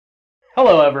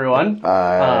Hello, everyone.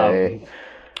 Hi.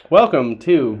 Welcome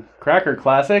to Cracker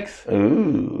Classics.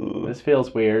 Ooh. This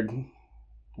feels weird.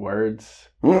 Words.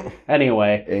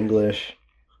 Anyway, English.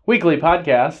 weekly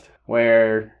podcast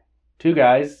where two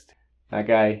guys, that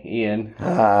guy Ian,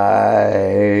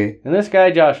 Hi. and this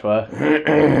guy Joshua,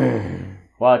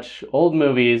 watch old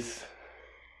movies,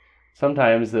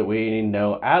 sometimes that we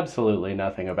know absolutely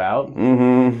nothing about,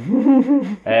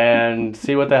 and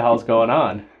see what the hell's going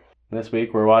on. This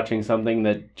week we're watching something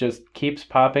that just keeps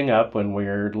popping up when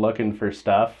we're looking for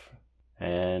stuff,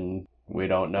 and we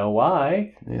don't know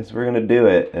why. Yes, we're going to do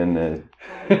it and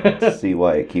see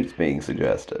why it keeps being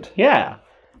suggested. Yeah.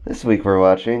 This week we're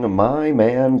watching My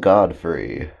Man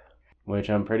Godfrey. Which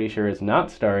I'm pretty sure is not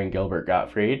starring Gilbert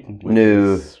Gottfried. Which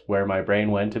No. is where my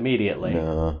brain went immediately.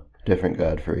 No, different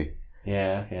Godfrey.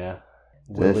 Yeah.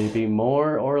 Will he be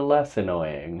more or less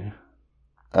annoying?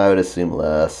 I would assume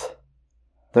less.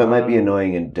 Though it might be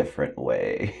annoying in different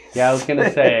ways. Yeah, I was going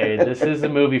to say, this is a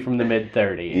movie from the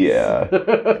mid-30s. Yeah.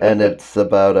 And it's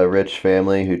about a rich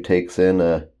family who takes in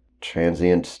a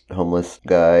transient homeless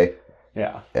guy.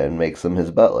 Yeah. And makes him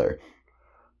his butler.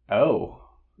 Oh.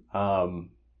 All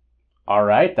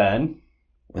right, then.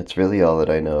 That's really all that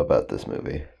I know about this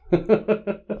movie.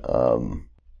 I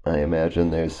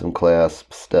imagine there's some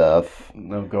clasp stuff.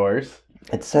 Of course.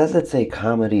 It says it's a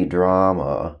comedy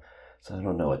drama, so I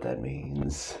don't know what that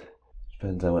means.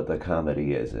 Depends on what the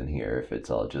comedy is in here, if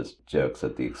it's all just jokes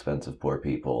at the expense of poor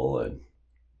people, and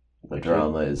the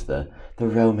drama is the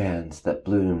romance that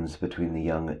blooms between the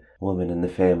young woman and the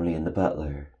family and the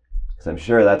butler. Because I'm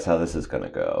sure that's how this is going to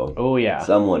go. Oh, yeah.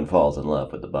 Someone falls in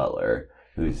love with the butler,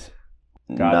 who's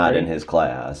not in his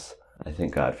class. I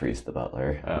think Godfrey's the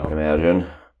butler, I would imagine.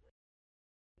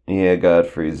 Yeah,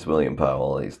 Godfrey's William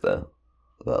Powell. He's the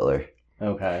butler.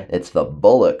 Okay. It's the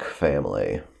Bullock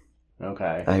family.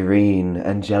 Okay. Irene,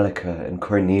 Angelica, and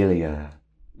Cornelia.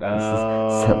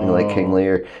 Oh. Something like King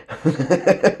Lear.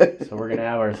 So we're going to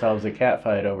have ourselves a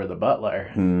catfight over the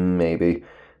butler. Maybe.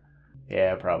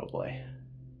 Yeah, probably.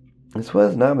 This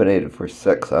was nominated for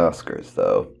 6 Oscars,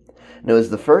 though. And it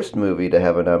was the first movie to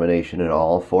have a nomination in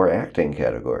all 4 acting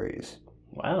categories.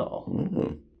 Wow.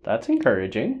 Mm-hmm. That's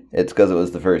encouraging. It's because it was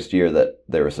the first year that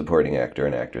they were supporting actor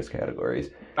and actress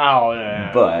categories. Oh,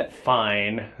 but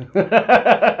fine.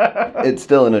 It's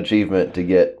still an achievement to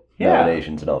get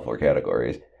nominations in all 4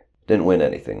 categories. Didn't win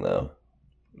anything, though.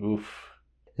 Oof.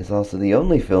 It's also the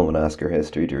only film in Oscar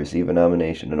history to receive a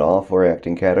nomination in all 4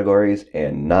 acting categories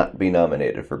and not be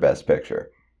nominated for Best Picture.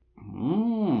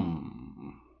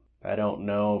 I don't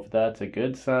know if that's a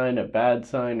good sign, a bad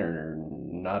sign, or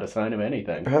not a sign of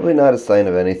anything. Probably not a sign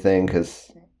of anything, because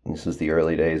this was the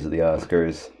early days of the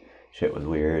Oscars. Shit was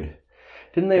weird.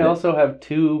 Didn't they also have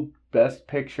 2 Best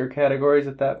Picture categories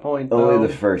at that point, though? Only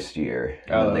the first year.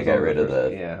 And then they got rid of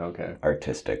the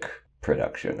artistic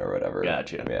production or whatever.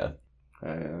 Gotcha. Yeah.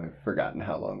 I've forgotten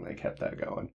how long they kept that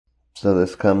going. So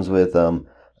this comes with some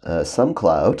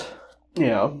clout.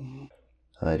 Yeah.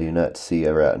 I do not see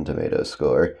a Rotten Tomatoes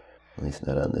score. At least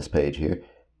not on this page here.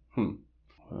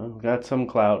 Well, got some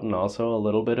clout and also a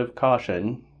little bit of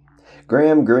caution.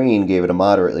 Graham Greene gave it a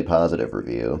moderately positive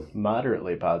review.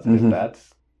 Moderately positive,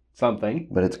 that's something.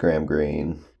 But it's Graham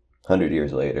Greene. 100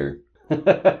 years later.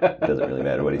 Doesn't really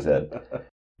matter what he said.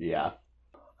 Yeah.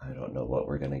 I don't know what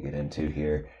we're going to get into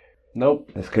here.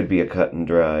 Nope. This could be a cut and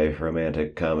dry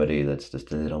romantic comedy that's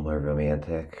just a little more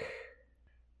romantic.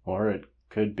 Or it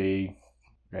could be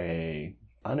a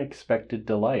unexpected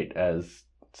delight, as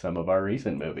some of our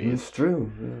recent movies. It's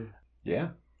true. Yeah.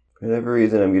 For whatever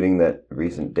reason, I'm getting that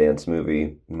recent dance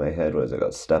movie in my head. Was it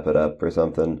called Step It Up or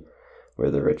something? Where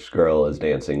the rich girl is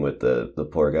dancing with the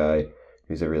poor guy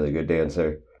who's a really good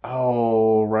dancer.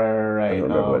 Oh, right. I don't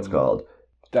remember what it's called.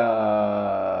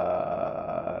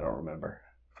 I don't remember.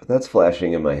 But that's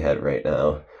flashing in my head right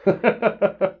now.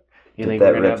 You think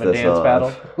we're going to have a dance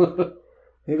battle?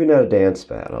 Maybe not a dance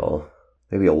battle.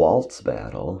 Maybe a waltz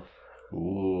battle.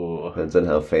 Ooh. Depends on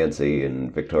how fancy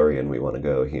and Victorian we want to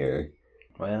go here.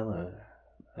 Well,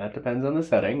 that depends on the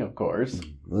setting, of course.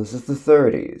 Well, this is the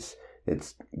 30s.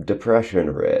 It's Depression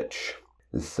rich.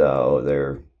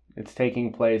 So It's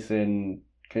taking place in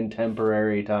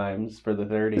contemporary times for the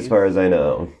 30s? As far as I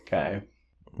know. Okay.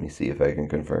 Let me see if I can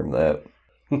confirm that.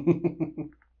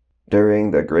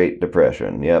 During the Great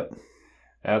Depression, yep.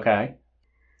 Okay.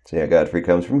 So yeah, Godfrey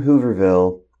comes from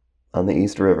Hooverville on the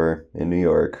East River in New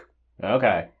York.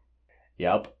 Okay.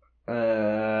 Yep.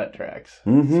 Tracks.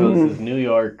 Mm-hmm. So this is New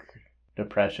York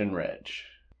Depression rich.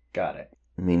 Got it.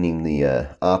 Meaning the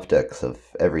optics of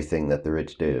everything that the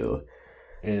rich do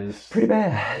Is pretty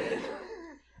bad.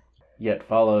 yet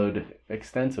followed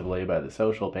extensively by the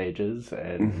social pages.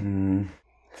 And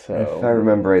so, if I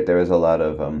remember right, there was a lot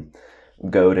of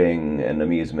goading and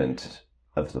amusement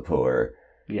of the poor.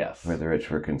 Yes. Where the rich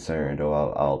were concerned.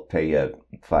 Oh, I'll pay you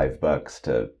 $5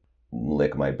 to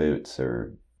lick my boots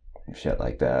or shit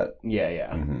like that.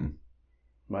 Yeah.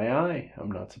 My eye.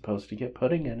 I'm not supposed to get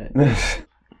pudding in it.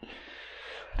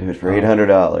 Do it for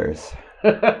 $800.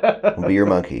 I'll be your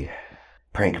monkey.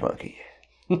 Prank monkey.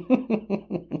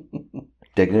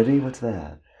 Dignity? What's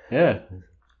that? Yeah.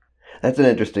 That's an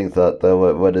interesting thought,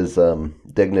 though. What does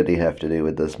dignity have to do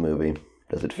with this movie?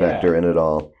 Does it factor in at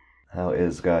all? How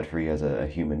is Godfrey as a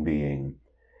human being?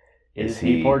 Is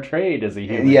he portrayed as a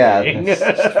human being? Yeah,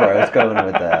 that's where I was going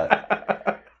with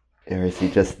that. Or is he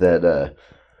just that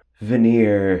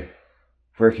veneer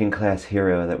working class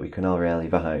hero that we can all rally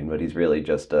behind, but he's really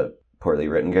just a poorly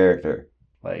written character?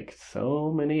 Like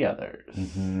so many others.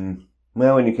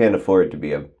 Well, when you can't afford to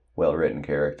be a well-written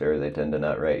character, they tend to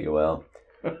not write you well.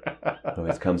 It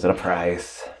always comes at a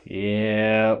price.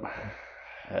 Yep.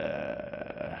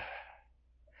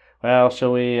 Well,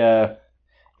 shall we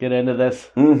get into this?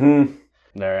 All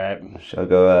right. Shall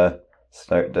go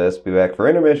start this, be back for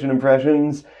intermission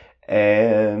impressions,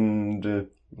 and a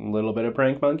little bit of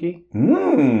Prank Monkey?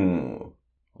 We'll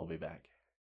be back.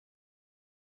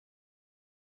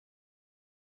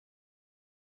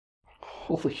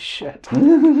 Holy shit.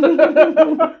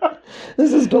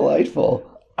 This is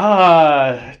delightful.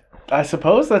 I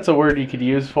suppose that's a word you could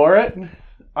use for it.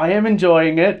 I am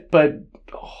enjoying it, but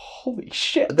holy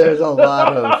shit. There's a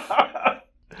lot of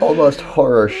almost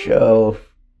horror show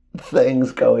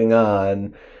things going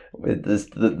on with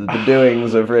the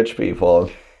doings of rich people.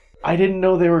 I didn't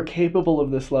know they were capable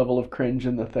of this level of cringe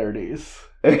in the 30s.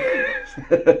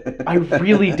 I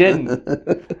really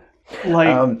didn't.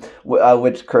 Like,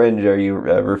 which cringe are you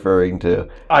referring to?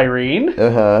 Irene?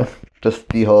 Just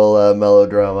the whole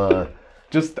melodrama.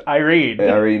 Just Irene.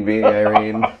 Irene being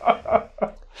Irene.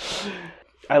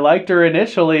 I liked her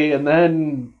initially, and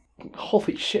then,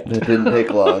 holy shit. It didn't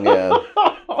take long, yeah.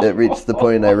 It reached the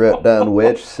point I wrote down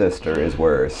which sister is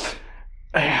worse.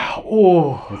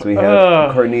 Because we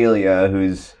have Cornelia,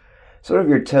 who's sort of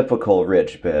your typical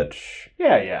rich bitch.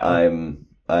 Yeah.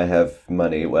 I have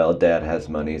money. Well, Dad has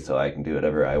money, so I can do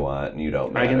whatever I want, and you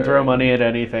don't matter. I can throw money at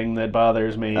anything that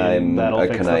bothers me, and that'll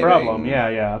fix the problem.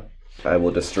 Yeah. I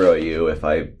will destroy you if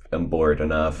I am bored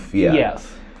enough. Yeah. Yes.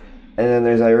 And then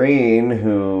there's Irene,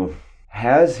 who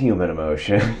has human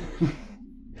emotion,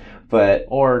 but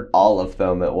all of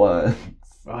them at once.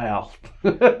 Well.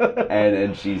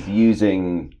 and she's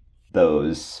using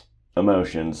those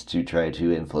emotions to try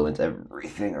to influence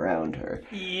everything around her.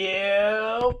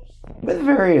 Yep. With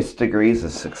various degrees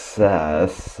of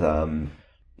success.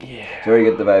 Yeah. So you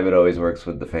get the vibe it always works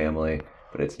with the family,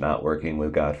 but it's not working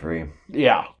with Godfrey.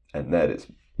 Yeah. And that is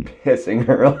pissing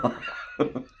her off.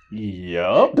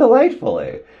 Yep.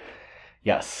 Delightfully.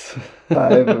 Yes.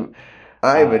 I'm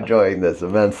enjoying this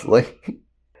immensely.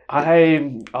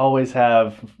 I always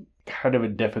have kind of a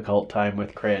difficult time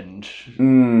with cringe.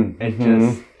 It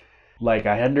just, like,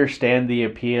 I understand the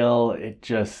appeal, it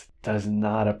just does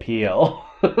not appeal.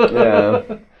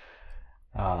 Yeah.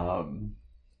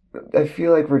 I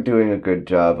feel like we're doing a good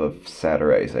job of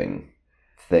satirizing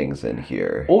things in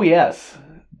here. Oh, yes.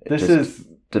 This is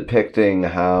depicting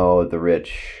how the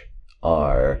rich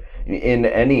are in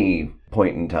any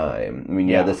point in time. I mean,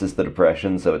 yeah, this is the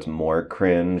Depression, so it's more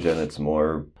cringe and it's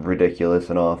more ridiculous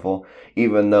and awful.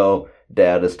 Even though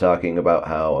Dad is talking about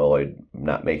how, I'm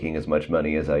not making as much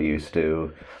money as I used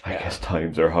to. I guess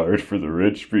times are hard for the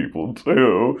rich people,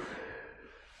 too.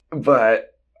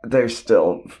 But they're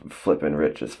still flipping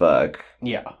rich as fuck.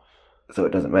 Yeah. So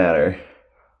it doesn't matter.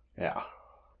 Yeah.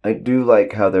 I do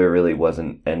like how there really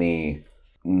wasn't any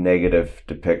negative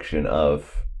depiction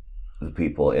of the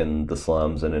people in the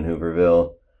slums and in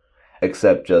Hooverville,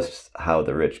 except just how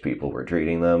the rich people were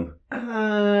treating them.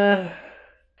 I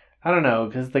don't know,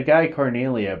 because the guy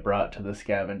Cornelia brought to the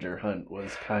scavenger hunt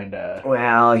was kind of...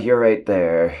 Well, you're right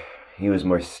there. He was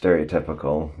more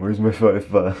stereotypical. Where's my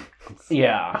 $5?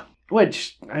 Yeah.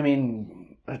 Which, I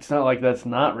mean, it's not like that's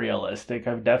not realistic.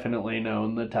 I've definitely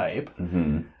known the type.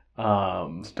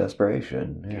 It's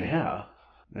desperation. Yeah.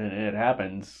 And it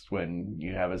happens when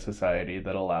you have a society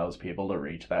that allows people to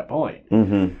reach that point.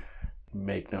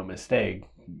 Make no mistake,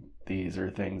 these are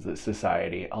things that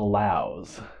society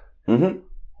allows.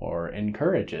 Or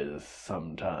encourages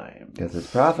sometimes. Because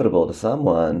it's profitable to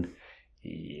someone.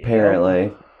 Yeah.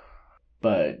 Apparently.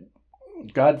 But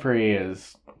Godfrey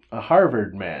is a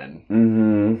Harvard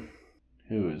man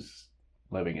who's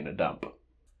living in a dump.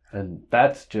 And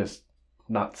that's just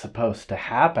not supposed to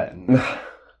happen.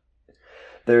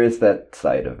 there is that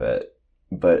side of it.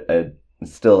 But I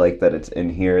still like that it's in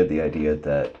here, the idea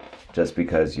that just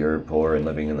because you're poor and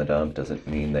living in the dump doesn't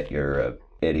mean that you're an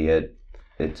idiot.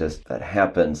 It just, that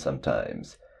happens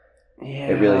sometimes. Yeah.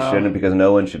 It really shouldn't, because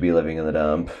no one should be living in the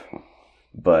dump.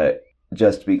 But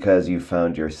just because you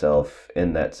found yourself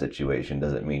in that situation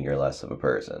doesn't mean you're less of a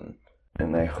person.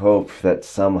 And I hope that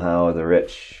somehow the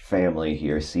rich family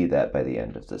here see that by the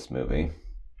end of this movie.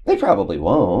 They probably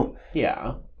won't.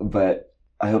 Yeah. But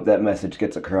I hope that message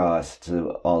gets across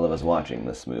to all of us watching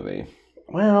this movie.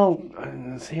 Well,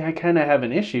 see, I kind of have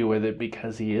an issue with it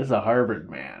because he is a Harvard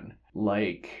man.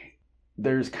 Like,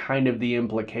 there's kind of the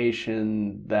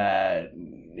implication that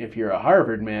if you're a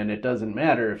Harvard man, it doesn't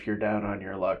matter if you're down on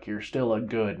your luck. You're still a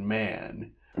good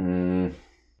man.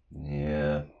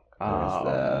 Yeah, there's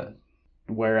that.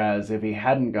 Whereas if he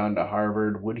hadn't gone to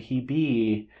Harvard, would he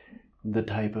be the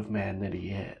type of man that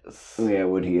he is? Yeah,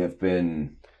 would he have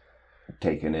been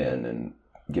taken in and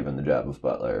given the job of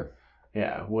butler?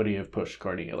 Yeah, would he have pushed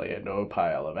Cornelia into a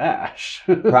pile of ash?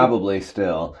 Probably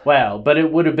still. Well, but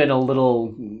it would have been a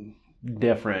little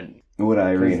different. Would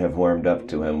Irene have warmed up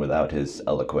to him without his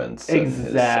eloquence? Exactly, and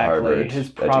his Harvard his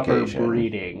proper education?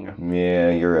 breeding.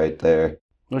 Yeah, you're right there.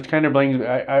 Which kind of brings...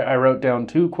 I wrote down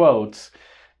 2 quotes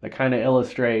that kind of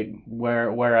illustrate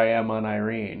where I am on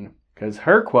Irene. Because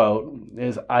her quote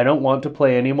is, "I don't want to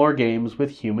play any more games with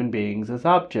human beings as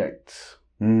objects."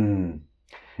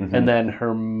 Mm-hmm. And then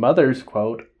her mother's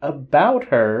quote about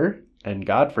her and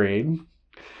Godfrey,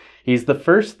 "He's the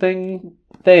first thing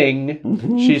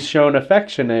she's shown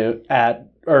affection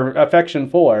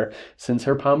for since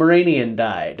her Pomeranian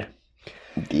died."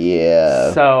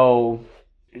 Yeah. So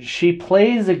she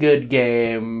plays a good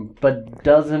game, but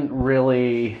doesn't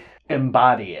really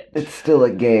embody it. It's still a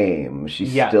game.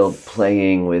 She's still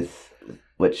playing with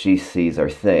what she sees are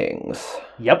things.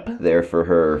 Yep. There for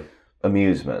her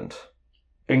amusement.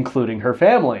 Including her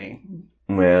family.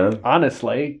 Yeah.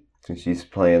 Honestly. So she's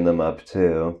playing them up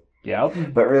too.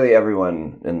 Yep. But really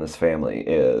everyone in this family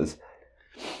is.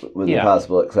 With the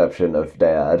possible exception of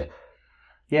Dad.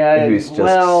 Yeah. Who's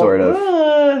just sort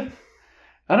of...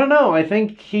 I don't know. I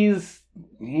think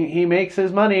he makes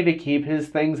his money to keep his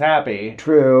things happy.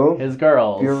 True. His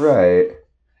girls. You're right.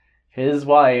 His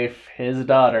wife. His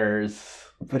daughters.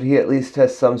 But he at least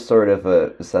has some sort of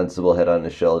a sensible head on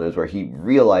his shoulders where he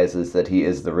realizes that he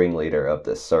is the ringleader of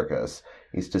this circus.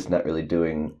 He's just not really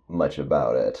doing much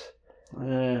about it.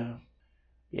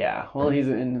 Yeah. Well, he's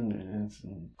in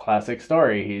classic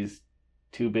story. He's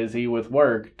too busy with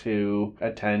work to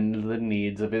attend the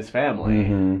needs of his family.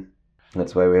 Mm-hmm.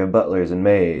 That's why we have butlers and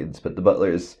maids, but the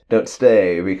butlers don't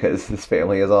stay because this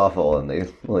family is awful and they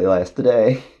only last a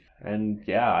day. And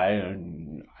yeah,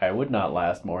 I would not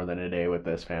last more than a day with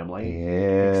this family.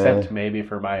 Yeah. Except maybe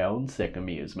for my own sick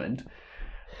amusement.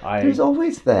 There's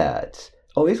always that.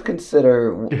 Always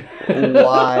consider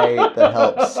why the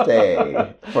help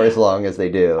stay for as long as they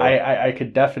do. I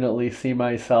could definitely see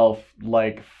myself,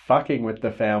 like, fucking with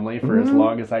the family for as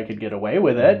long as I could get away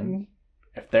with it.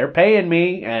 If they're paying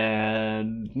me,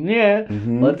 and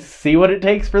let's see what it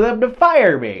takes for them to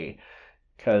fire me.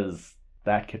 Because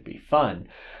that could be fun.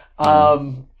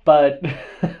 But...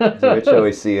 The rich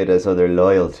always see it as, they're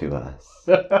loyal to us.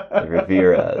 They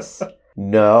revere us.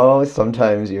 No,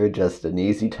 sometimes you're just an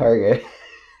easy target.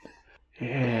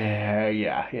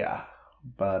 Yeah.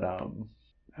 But,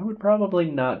 I would probably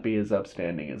not be as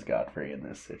upstanding as Godfrey in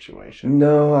this situation.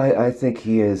 No, I think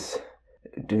he is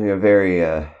doing a very...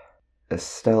 a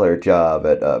stellar job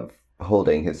at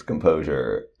holding his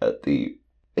composure at the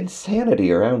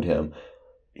insanity around him.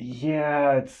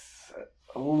 Yeah, it's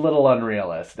a little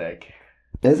unrealistic.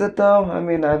 Is it though? I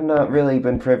mean, I've not really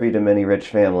been privy to many rich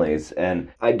families, and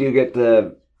I do get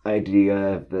the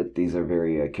idea that these are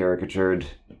very caricatured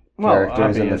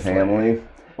characters in the family.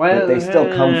 But they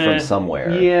still come from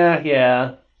somewhere.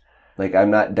 Yeah. Like, I'm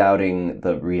not doubting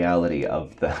the reality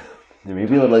of them. They may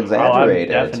be a little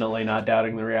exaggerated. I'm definitely not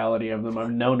doubting the reality of them. I've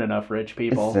known enough rich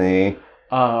people. See?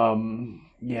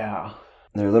 Yeah.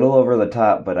 They're a little over the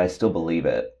top, but I still believe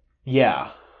it.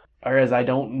 Yeah. Whereas I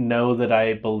don't know that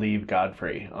I believe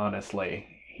Godfrey, honestly.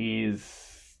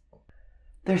 There's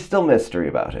still mystery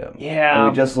about him. Yeah.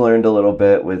 And we just learned a little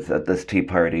bit at this tea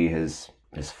party, his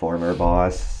former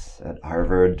boss at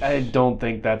Harvard. I don't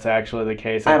think that's actually the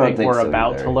case. I don't think we're so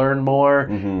about either. to learn more.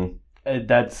 Mm-hmm.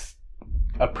 That's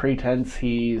a pretense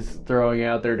he's throwing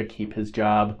out there to keep his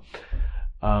job.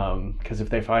 Because if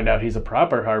they find out he's a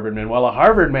proper Harvard man, well, a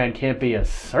Harvard man can't be a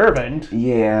servant.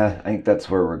 Yeah, I think that's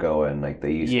where we're going. Like,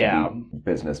 they used to be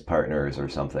business partners or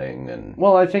something. And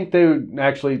well, I think they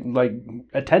actually,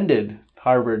 attended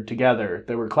Harvard together.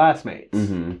 They were classmates.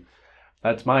 Mm-hmm.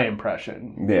 That's my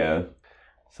impression. Yeah.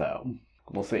 So,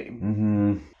 we'll see.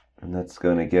 Mm-hmm. And that's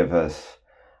going to give us,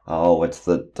 what's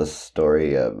the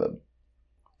story of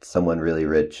someone really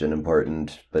rich and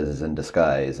important, but is in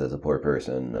disguise as a poor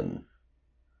person?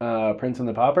 And Prince and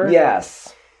the Pauper?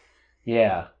 Yes!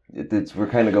 Yeah. We're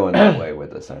kind of going that way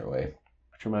with this, aren't we?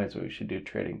 Which reminds me, we should do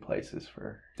Trading Places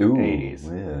for Ooh, 80s.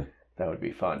 Yeah. That would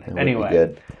be fun. That anyway. would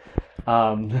be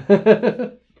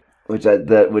good. Which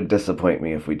that would disappoint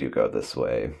me if we do go this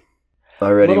way.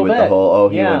 Already with the whole,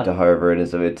 he went to Harvard, and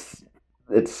so it's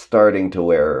starting to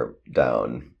wear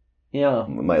down. Yeah.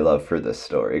 My love for this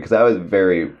story, because I was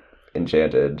very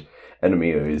enchanted and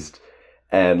amused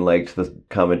and liked the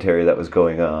commentary that was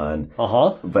going on.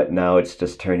 But now it's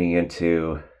just turning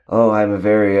into, I'm a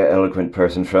very eloquent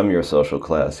person from your social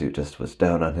class who just was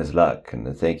down on his luck,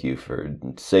 and thank you for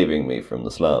saving me from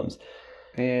the slums.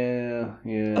 Yeah.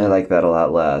 I like that a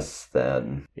lot less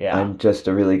than I'm just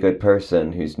a really good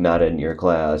person who's not in your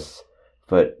class,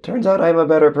 but turns out I'm a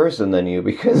better person than you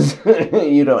because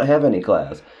you don't have any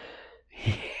class.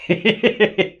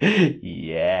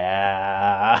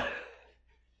 Yeah.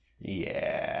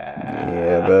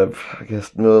 Yeah, but I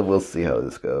guess we'll see how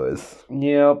this goes.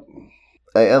 Yep.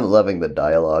 I am loving the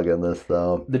dialogue in this,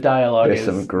 though. The dialogue There's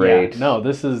some great... Yeah, no,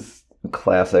 this is...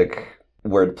 classic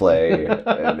wordplay.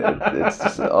 And it's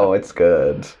just, it's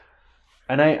good.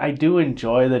 And I do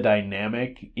enjoy the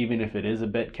dynamic, even if it is a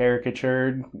bit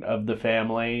caricatured, of the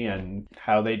family and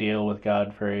how they deal with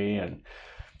Godfrey and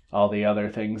all the other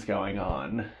things going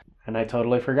on. And I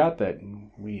totally forgot that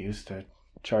we used to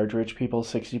charge rich people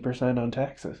 60% on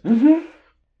taxes. Mm-hmm.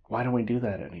 Why don't we do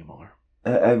that anymore?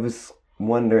 I was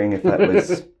wondering if that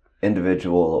was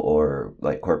individual or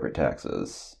like corporate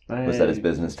taxes. Was that his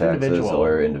business taxes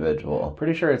or individual?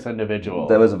 Pretty sure it's individual.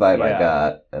 That was a vibe I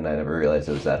got, and I never realized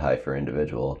it was that high for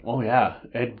individual. Oh yeah,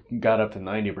 it got up to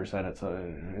 90% in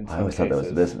some I always thought that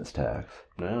was business tax.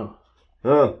 No.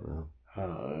 Oh.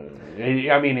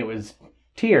 I mean, it was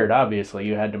tiered. Obviously,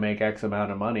 you had to make X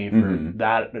amount of money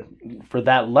for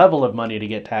that level of money to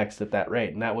get taxed at that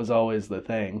rate, and that was always the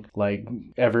thing. Like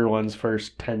everyone's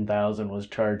first 10,000 was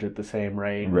charged at the same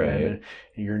rate, right? And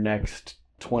your next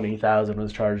 20,000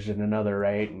 was charged at another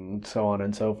rate, and so on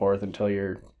and so forth until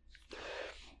you're.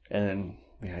 And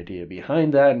the idea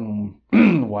behind that and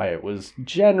why it was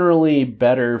generally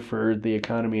better for the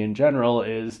economy in general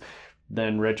is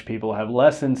then rich people have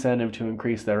less incentive to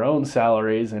increase their own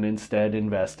salaries and instead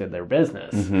invest in their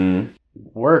business. Mm-hmm.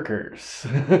 Workers.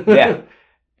 Yeah.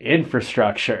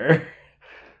 Infrastructure.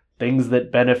 Things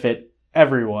that benefit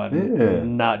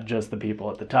everyone, not just the people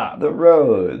at the top. The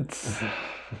roads.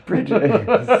 Bridges.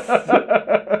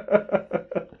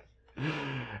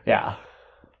 Yeah.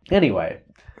 Anyway.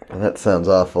 Well, that sounds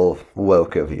awful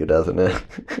woke of you, doesn't it?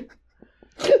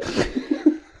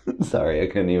 Sorry, I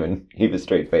couldn't even keep a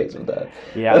straight face with that.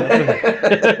 Yeah.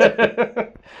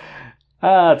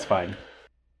 That's fine.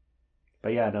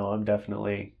 But yeah, no, I'm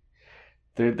definitely...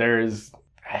 There's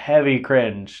heavy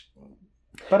cringe,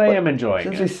 but I am enjoying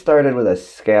it. Since we started with a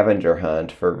scavenger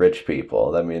hunt for rich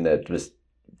people, I mean, it just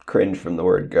cringe from the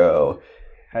word go.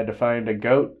 Had to find a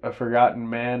goat, a forgotten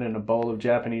man, and a bowl of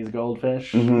Japanese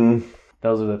goldfish. Mm-hmm.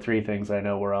 Those are the 3 things I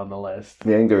know were on the list.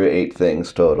 Yeah, I think there were 8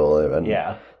 things total. And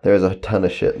yeah. There was a ton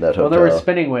of shit in that hotel. Well, there were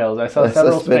spinning wheels. I saw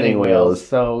several spinning wheels.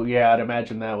 So, yeah, I'd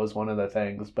imagine that was one of the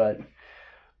things. But,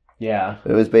 yeah.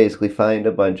 It was basically find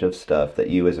a bunch of stuff that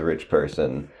you as a rich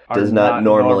person does not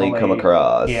normally come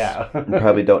across. Yeah. You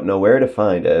probably don't know where to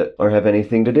find it or have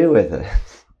anything to do with it.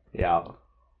 Yeah.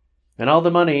 And all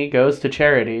the money goes to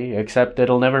charity, except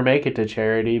it'll never make it to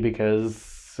charity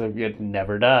because it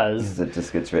never does. Because it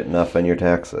just gets written off on your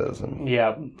taxes. And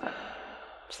yep.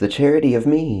 It's the charity of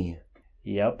me.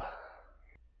 Yep.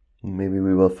 Maybe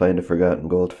we will find a forgotten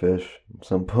goldfish at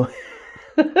some point.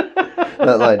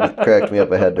 That line just cracked me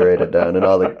up. I had to write it down, and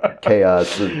all the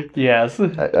chaos. Yes.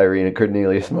 Irene and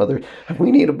Cornelius' mother. We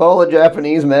need a bowl of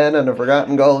Japanese men and a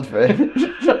forgotten goldfish.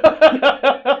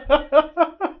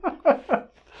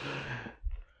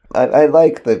 I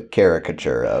like the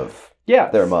caricature of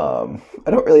their mom.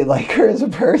 I don't really like her as a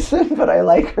person, but I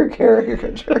like her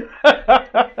caricature.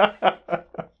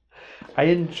 I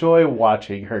enjoy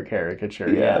watching her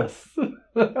caricature, yes.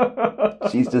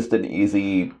 She's just an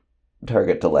easy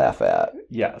target to laugh at.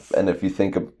 Yes. And if you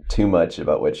think too much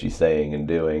about what she's saying and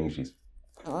doing, she's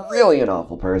really an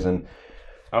awful person.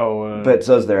 Oh. But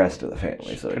so's the rest of the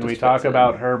family. So can we talk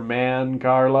about her man,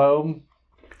 Carlo?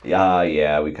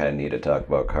 Yeah, we kind of need to talk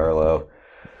about Carlo.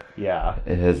 Yeah.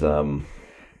 His, I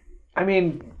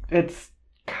mean, it's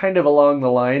kind of along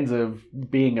the lines of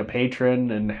being a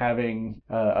patron and having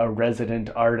a resident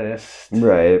artist.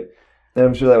 Right.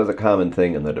 I'm sure that was a common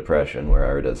thing in the Depression where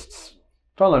artists...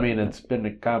 Well, I mean, it's been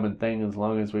a common thing as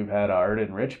long as we've had art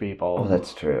and rich people. Oh,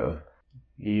 that's true.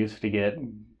 You used to get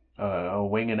a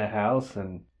wing in a house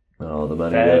and all the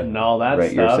money fed and all that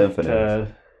write stuff. Your symphonies.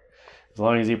 As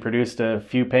long as you produced a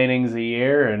few paintings a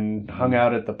year and hung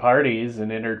out at the parties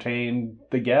and entertained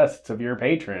the guests of your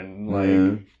patron.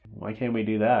 Like, why can't we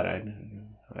do that?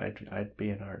 I'd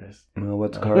be an artist. Well,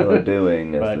 what's Carlo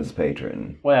doing as this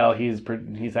patron? Well, he's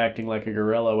acting like a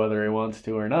gorilla whether he wants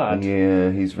to or not. Yeah,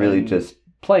 he's really just...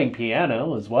 playing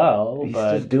piano as well. He's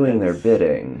just doing their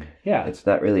bidding. Yeah. It's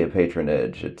not really a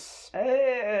patronage. It's...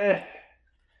 It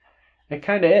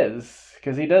kind of is.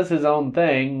 Because he does his own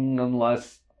thing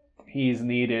unless he's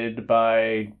needed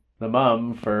by the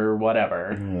mum for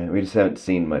whatever. Yeah, we just haven't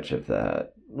seen much of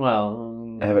that.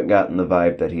 Well... I haven't gotten the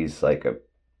vibe that he's like a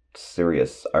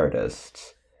serious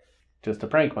artist. Just a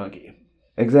prank monkey.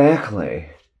 Exactly.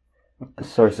 A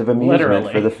source of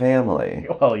amusement for the family.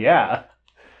 Well, yeah.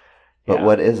 But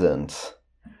what isn't?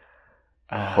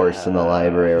 Horse in the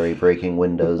library, breaking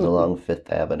windows along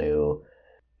Fifth Avenue.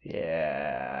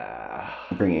 Yeah.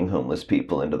 Bringing homeless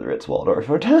people into the Ritz-Waldorf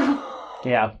Hotel.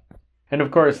 Yeah. And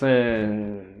of course,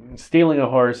 stealing a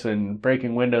horse and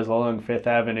breaking windows along Fifth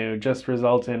Avenue just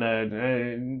results in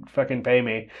a fucking pay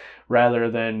me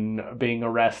rather than being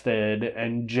arrested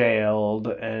and jailed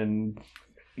and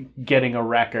getting a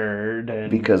record.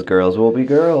 And... Because girls will be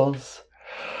girls.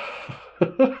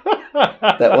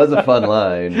 That was a fun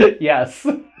line. Yes.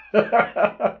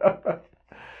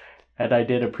 And I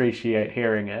did appreciate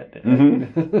hearing it.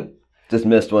 Mm-hmm. Just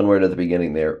missed one word at the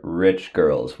beginning there. Rich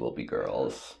girls will be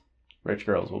girls. Rich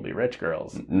girls will be rich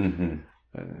girls. Mm-hmm.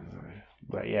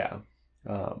 But yeah.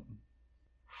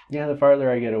 The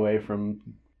farther I get away from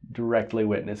directly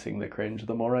witnessing the cringe,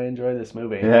 the more I enjoy this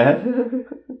movie.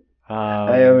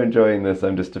 I am enjoying this.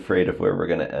 I'm just afraid of where we're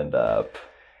going to end up.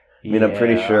 I mean, I'm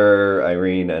pretty sure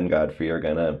Irene and Godfrey are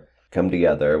going to come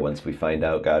together once we find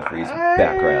out Godfrey's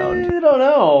background. I don't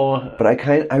know. But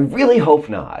I really hope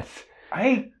not.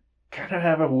 I kind of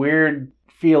have a weird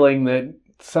feeling that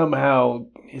somehow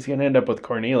he's going to end up with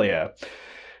Cornelia.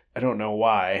 I don't know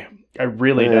why. I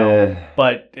really don't.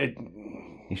 But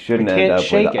he shouldn't end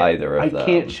up with either of them. I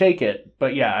can't shake it.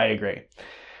 But yeah, I agree.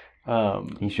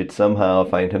 He should somehow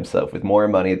find himself with more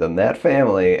money than that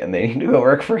family, and they need to go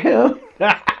work for him.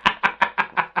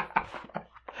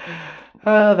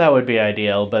 That would be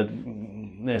ideal, but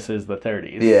this is the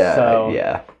 30s. Yeah, so,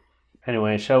 yeah.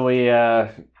 Anyway, shall we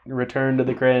return to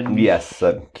the cringe? Yes,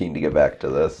 I'm keen to get back to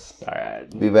this. All right.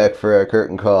 Be back for our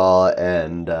curtain call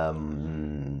and...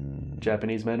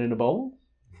 Japanese men in a bowl?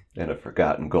 And a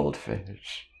forgotten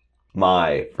goldfish.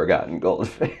 My forgotten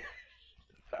goldfish.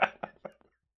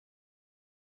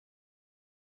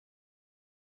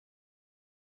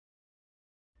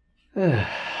 That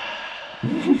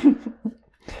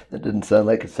didn't sound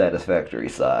like a satisfactory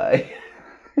sigh.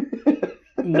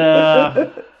 Nah,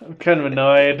 I'm kind of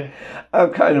annoyed.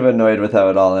 I'm kind of annoyed with how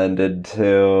it all ended,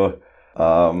 too.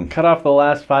 Cut off the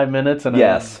last 5 minutes and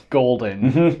yes. I'm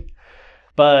golden.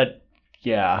 But,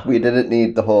 yeah. We didn't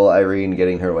need the whole Irene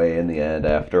getting her way in the end,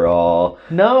 after all.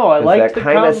 No, I liked that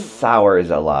kind of sours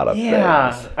a lot of things.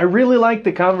 Yeah, I really liked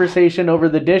the conversation over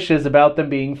the dishes about them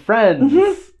being friends.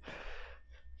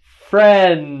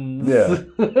 Friends. Yeah.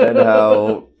 And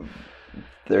how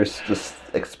there's just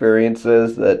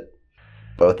experiences that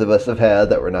both of us have had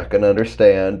that we're not going to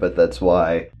understand, but that's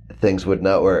why things would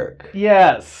not work.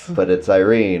 Yes. But it's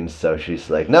Irene, so she's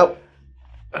like, nope.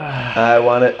 I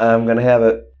want it. I'm going to have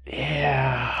it.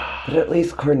 Yeah. But at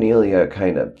least Cornelia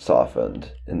kind of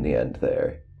softened in the end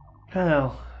there.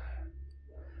 Well.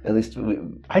 At least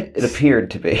it appeared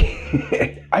to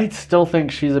be. I still think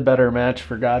she's a better match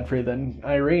for Godfrey than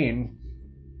Irene.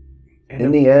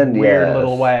 In the end, weird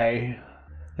little way.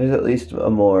 There's at least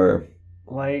a more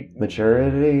like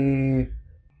maturity,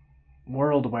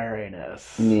 world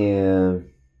wariness. Yeah,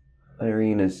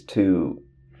 Irene is too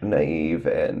naive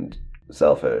and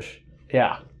selfish.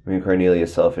 Yeah, I mean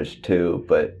Cornelia's selfish too,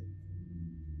 but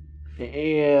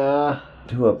yeah,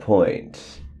 to a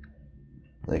point.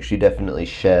 Like, she definitely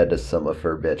shed some of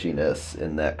her bitchiness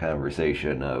in that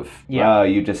conversation of, wow,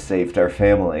 you just saved our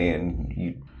family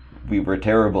and we were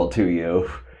terrible to you.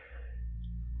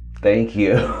 Thank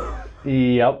you.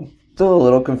 Yep. Still a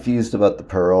little confused about the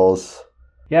pearls.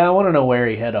 Yeah, I want to know where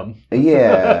he hid them.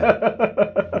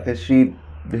 Yeah. Because she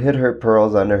hid her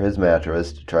pearls under his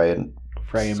mattress to try and...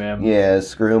 frame him. Yeah,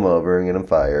 screw him over and get him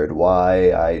fired.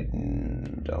 Why? I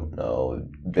don't know.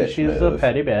 She's a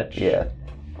petty bitch. Yeah.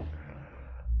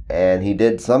 And he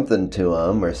did something to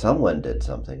them, or someone did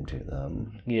something to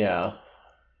them. Yeah.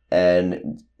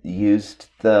 And used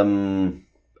them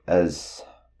as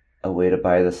a way to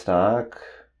buy the stock?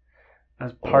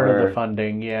 As part of the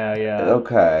funding, yeah.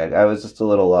 Okay, I was just a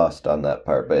little lost on that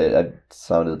part, but it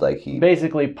sounded like he...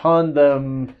 Basically pawned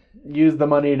them, used the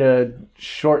money to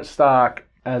short stock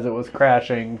as it was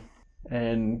crashing,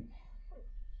 and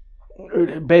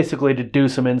basically to do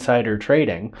some insider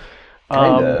trading.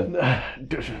 Kinda.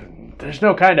 There's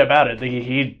no kind about it.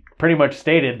 He pretty much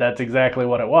stated that's exactly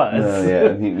what it was.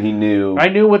 Yeah, he knew. I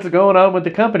knew what's going on with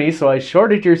the company, so I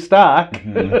shorted your stock,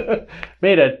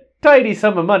 made a tidy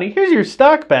sum of money. Here's your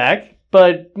stock back,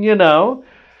 but, because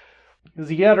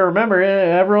you got to remember,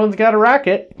 everyone's got a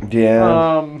racket.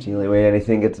 Yeah, it's the only way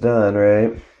anything gets done,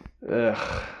 right?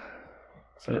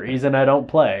 It's the reason I don't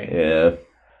play. Yeah.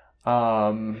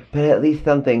 But at least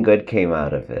something good came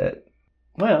out of it.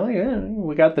 Well, yeah,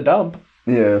 we got the dump.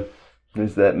 Yeah.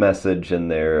 There's that message in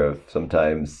there of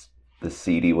sometimes the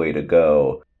seedy way to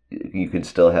go. You can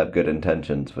still have good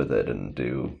intentions with it and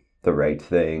do the right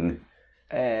thing.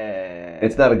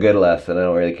 It's not a good lesson. I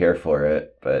don't really care for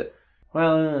it, but...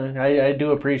 Well, I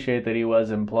do appreciate that he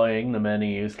was employing the men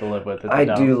he used to live with at the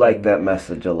dump. I do like that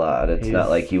message a lot. It's not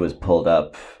like he was pulled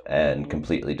up and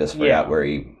completely just forgot where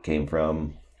he came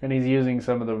from. And he's using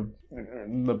some of the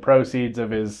proceeds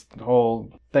of his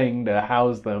whole thing to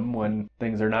house them when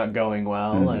things are not going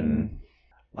well, and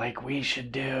like we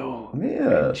should do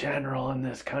in general in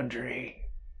this country.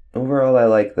 Overall, I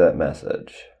like that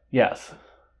message. Yes.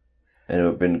 And it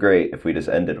would have been great if we just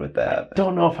ended with that. I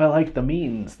don't know if I like the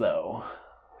means, though.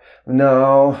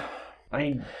 No.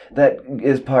 That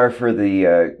is par for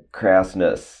the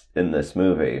crassness in this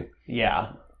movie.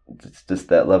 Yeah. It's just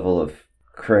that level of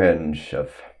cringe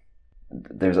of...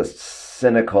 There's a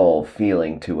cynical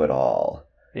feeling to it all.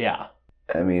 Yeah.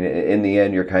 I mean, in the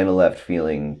end, you're kind of left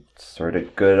feeling sort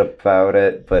of good about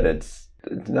it, but it's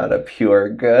not a pure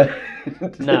good.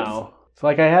 No. It's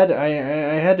like I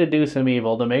had to do some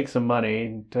evil to make some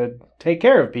money to take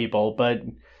care of people, but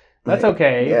that's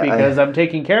okay because I'm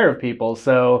taking care of people,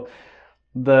 so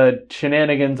the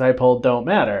shenanigans I pulled don't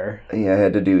matter. Yeah, I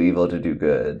had to do evil to do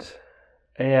good.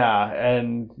 Yeah,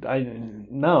 and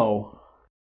No.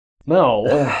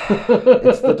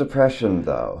 It's the Depression,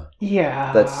 though.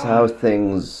 Yeah. That's how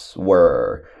things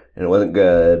were. And it wasn't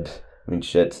good. I mean,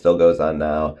 shit still goes on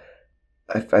now.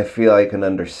 I feel I can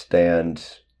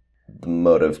understand the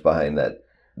motives behind that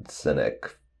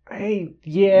cynic.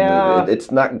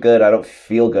 It's not good. I don't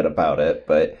feel good about it.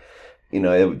 But,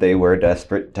 they were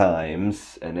desperate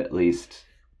times. And at least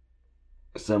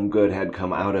some good had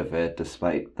come out of it,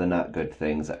 despite the not good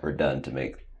things that were done to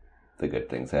make the good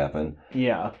things happen.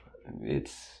 Yeah.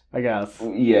 I guess.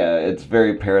 Yeah, it's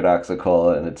very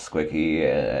paradoxical and it's squicky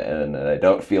and I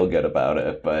don't feel good about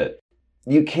it, but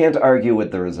you can't argue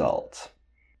with the result.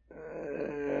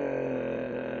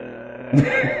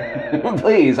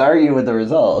 Please, argue with the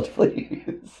result,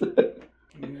 please.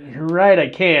 You're right, I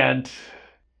can't.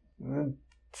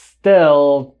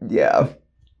 Still. Yeah.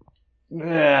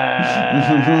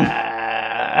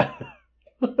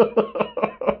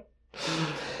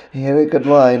 He had a good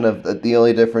line of that the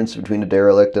only difference between a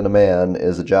derelict and a man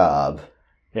is a job.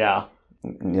 Yeah.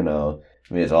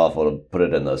 It's awful to put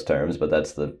it in those terms, but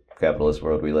that's the capitalist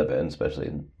world we live in, especially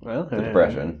in the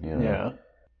Depression. Yeah.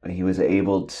 He was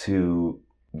able to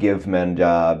give men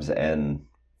jobs and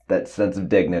that sense of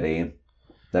dignity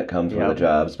that comes with a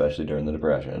job, especially during the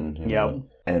Depression.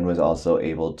 And was also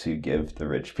able to give the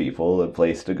rich people a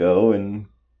place to go and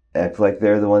act like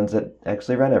they're the ones that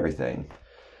actually run everything.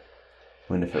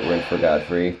 When if it weren't for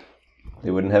Godfrey,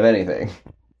 they wouldn't have anything.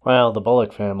 Well, the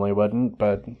Bullock family wouldn't,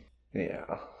 but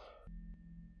yeah.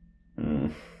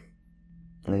 I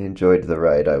enjoyed the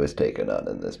ride I was taken on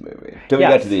in this movie. Till we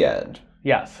got to the end.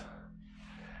 Yes.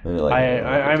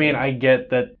 I get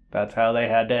that that's how they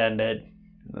had to end it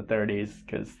in the 30s,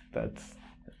 because that's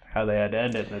how they had to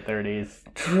end it in the 30s.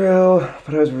 True,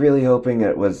 but I was really hoping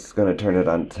it was going to turn it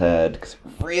on its head, because it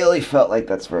really felt like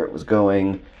that's where it was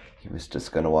going. He was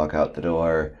just going to walk out the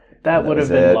door. That would have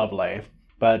been lovely,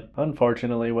 but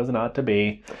unfortunately was not to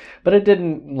be. But it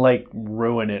didn't,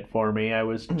 ruin it for me. I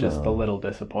was just a little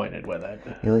disappointed with it.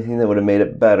 The only thing that would have made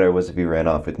it better was if he ran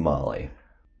off with Molly.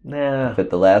 Nah. If at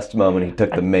the last moment he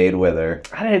took the maid with her.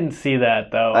 I didn't see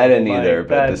that, though. I didn't either,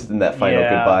 but just in that final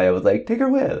goodbye, I was like, take her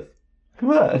with.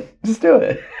 Come on, just do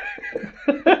it.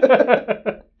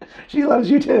 She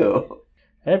loves you, too.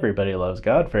 Everybody loves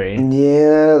Godfrey.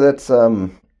 Yeah, that's,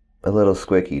 a little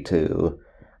squicky, too.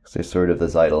 Because there's sort of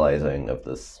this idolizing of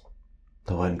the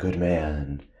one good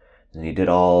man. And he did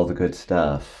all the good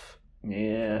stuff.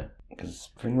 Yeah. Because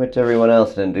pretty much everyone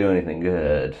else didn't do anything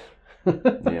good.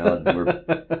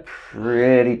 We're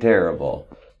pretty terrible.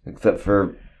 Except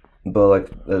for Bullock,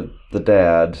 the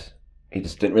dad. He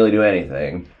just didn't really do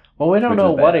anything. Well, we don't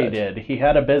know what he bad. did. He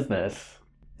had a business.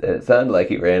 It sounded like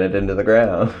he ran it into the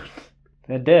ground.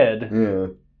 It did. Yeah.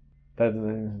 That's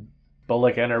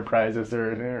Bullock Enterprises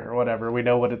or whatever. We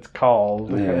know what it's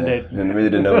called. Yeah. And we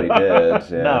didn't know what he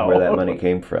did. Yeah, No. Where that money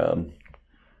came from.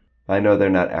 I know they're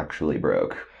not actually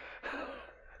broke.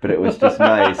 But it was just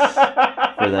nice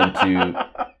for them to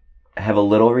have a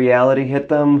little reality hit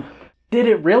them. Did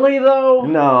it really, though?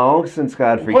 No, since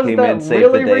Godfrey Was came that in and saved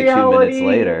really the day reality? 2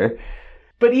 minutes later.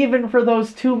 But even for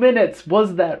those 2 minutes,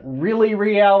 was that really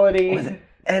reality? Was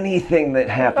anything that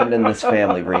happened in this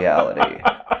family reality?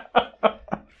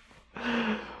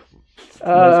 The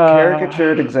most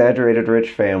caricatured, exaggerated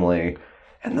rich family,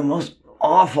 and the most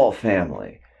awful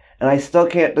family. And I still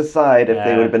can't decide if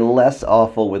they would have been less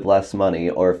awful with less money,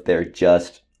 or if they're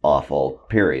just awful,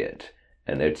 period.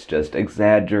 And it's just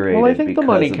exaggerated. Well, I think because the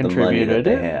money of contributed, the money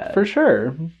that they had. for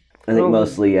sure. I think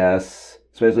mostly yes,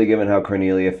 especially given how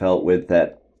Cornelia felt with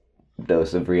that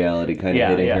dose of reality kind of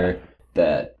hitting her.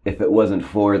 That if it wasn't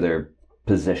for their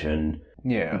position,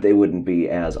 they wouldn't be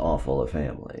as awful a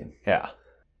family. Yeah.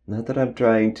 Not that I'm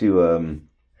trying to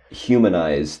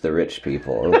humanize the rich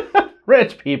people.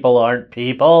 Rich people aren't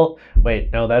people.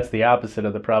 Wait, no, that's the opposite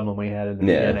of the problem we had in the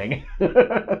beginning.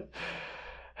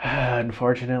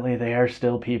 Unfortunately, they are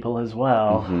still people as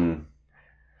well.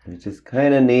 Mm-hmm. You just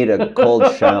kind of need a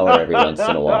cold shower every once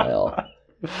in a while.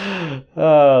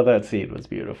 Oh, that scene was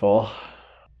beautiful.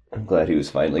 I'm glad he was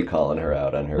finally calling her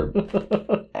out on her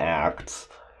acts.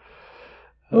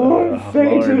 Oh, I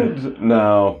fainted.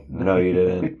 No, you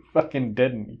didn't. You fucking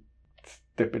didn't.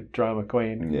 Stupid drama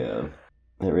queen. Yeah.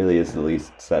 It really is the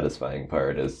least satisfying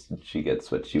part, is she gets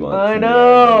what she wants. I in the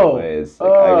know! end anyways.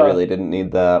 Like, I really didn't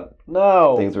need that.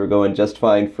 No. Things were going just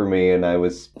fine for me, and I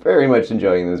was very much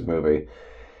enjoying this movie.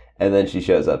 And then she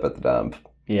shows up at the dump.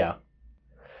 Yeah.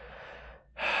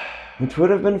 Which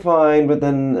would have been fine, but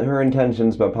then her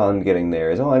intentions upon getting there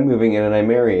is, I'm moving in and I'm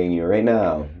marrying you right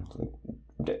now.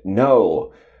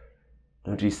 No.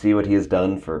 Don't you see what he has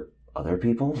done for other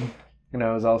people? And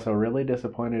I was also really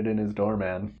disappointed in his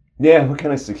doorman. Yeah, what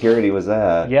kind of security was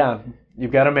that? Yeah,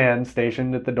 you've got a man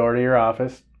stationed at the door to your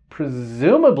office,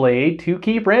 presumably to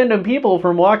keep random people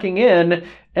from walking in,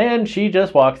 and she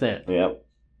just walks in. Yep.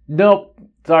 Nope.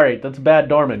 Sorry, that's a bad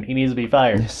doorman. He needs to be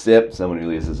fired. Sip, someone who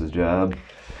loses his job.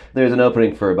 There's an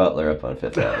opening for a butler up on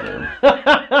 5th Avenue.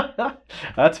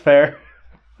 That's fair.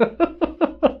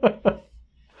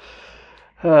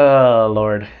 Oh,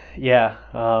 Lord. Yeah.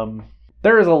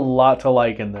 There is a lot to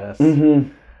like in this. Mm-hmm.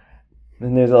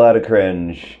 And there's a lot of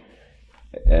cringe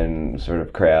and sort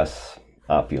of crass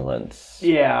opulence.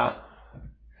 Yeah.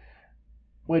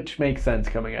 Which makes sense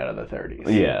coming out of the 30s.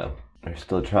 Yeah. They're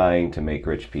still trying to make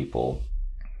rich people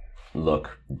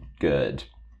look good.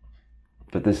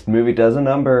 But this movie does a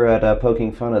number at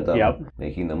poking fun at them,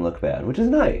 making them look bad, which is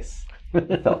nice.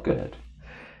 It felt good.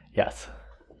 Yes.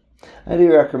 I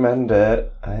do recommend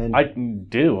it. I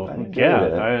do.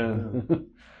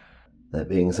 That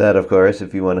being said, of course,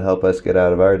 if you want to help us get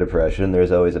out of our depression,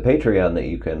 there's always a Patreon that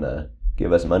you can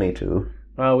give us money to.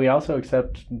 We also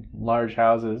accept large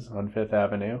houses on 5th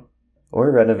Avenue.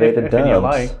 Or renovated dumps. If you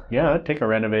like. Yeah, take a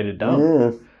renovated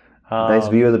dump. Yeah. Nice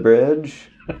view of the bridge.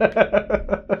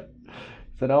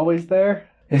 Is it always there?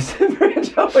 Is the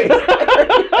bridge always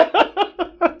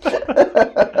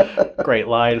there? Great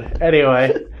line.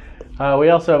 Anyway, we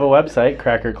also have a website,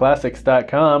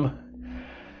 crackerclassics.com.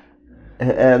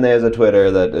 And there's a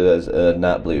Twitter that is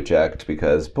not blue checked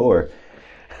because poor.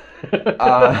 It's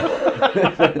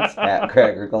at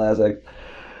Cracker Classic.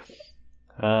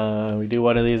 We do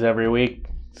one of these every week,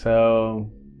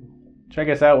 so check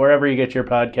us out wherever you get your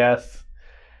podcasts.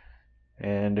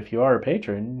 And if you are a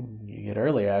patron, you get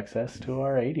early access to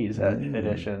our 80s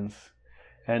editions.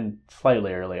 And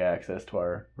slightly early access to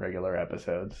our regular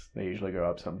episodes. They usually go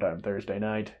up sometime Thursday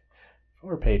night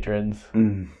for patrons.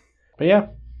 But yeah,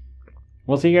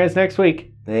 we'll see you guys next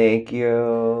week. Thank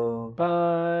you.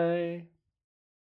 Bye.